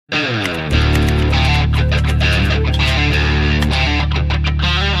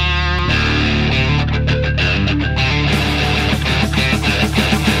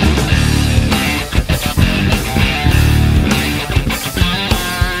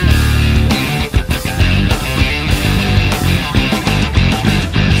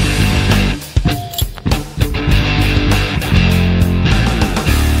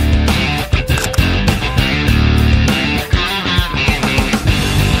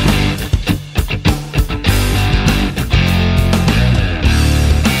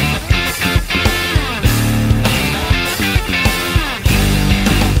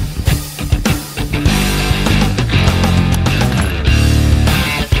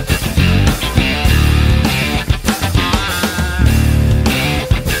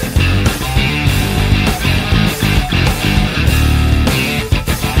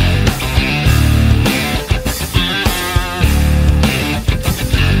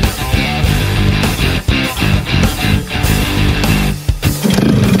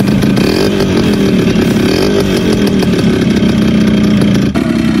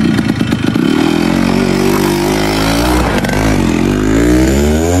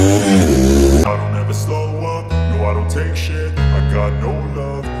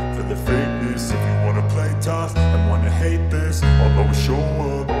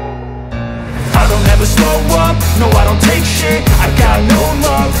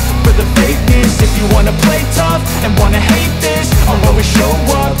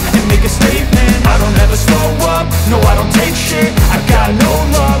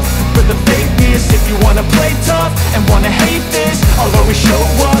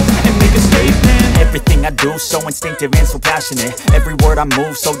So instinctive and so passionate. Every word I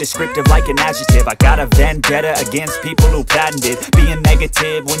move so descriptive like an adjective. I got a vendetta against people who patented being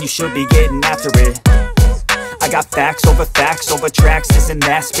negative when you should be getting after it. I got facts over tracks, this and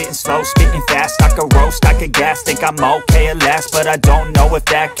that. Spitting slow, spitting fast. I could roast, I could gas. Think I'm okay at last, but I don't know if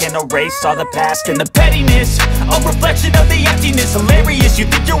that can erase all the past. And the pettiness, a reflection of the emptiness. Hilarious, you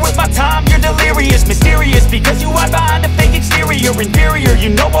think you're worth my time, you're delirious. Mysterious, because you hide behind a fake exterior. Inferior, you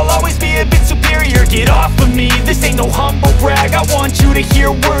know I'll always be a bit superior. Get off of me, this ain't no humble brag. I want you to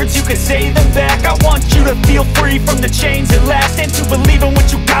hear words, you can say them back. I want you to feel free from the chains at last, and to believe in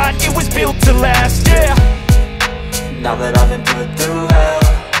what you got, it was built to last, yeah. Now that I've been put